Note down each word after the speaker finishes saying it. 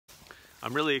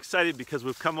I'm really excited because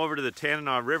we've come over to the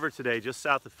Tanana River today, just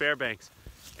south of Fairbanks,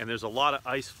 and there's a lot of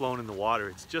ice flowing in the water.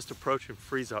 It's just approaching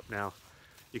freeze up now.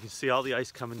 You can see all the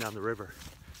ice coming down the river.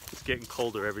 It's getting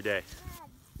colder every day.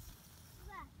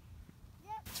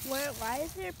 Why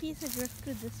is there a piece of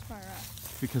driftwood this far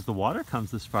up? Because the water comes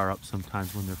this far up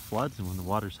sometimes when there are floods and when the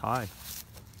water's high.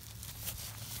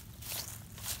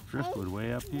 Driftwood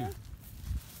way up here.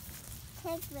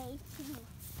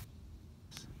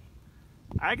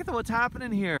 Agatha, what's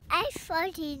happening here? Ice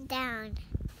floating down.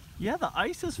 Yeah, the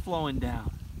ice is flowing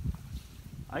down.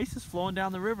 Ice is flowing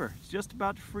down the river. It's just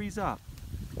about to freeze up.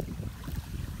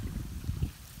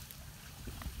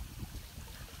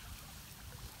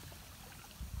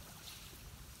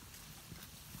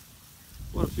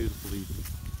 What a beautiful evening.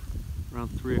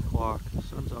 Around 3 o'clock, the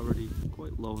sun's already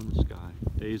quite low in the sky.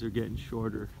 Days are getting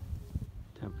shorter,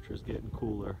 temperature's getting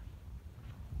cooler,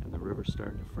 and the river's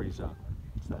starting to freeze up.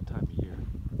 It's that time of year.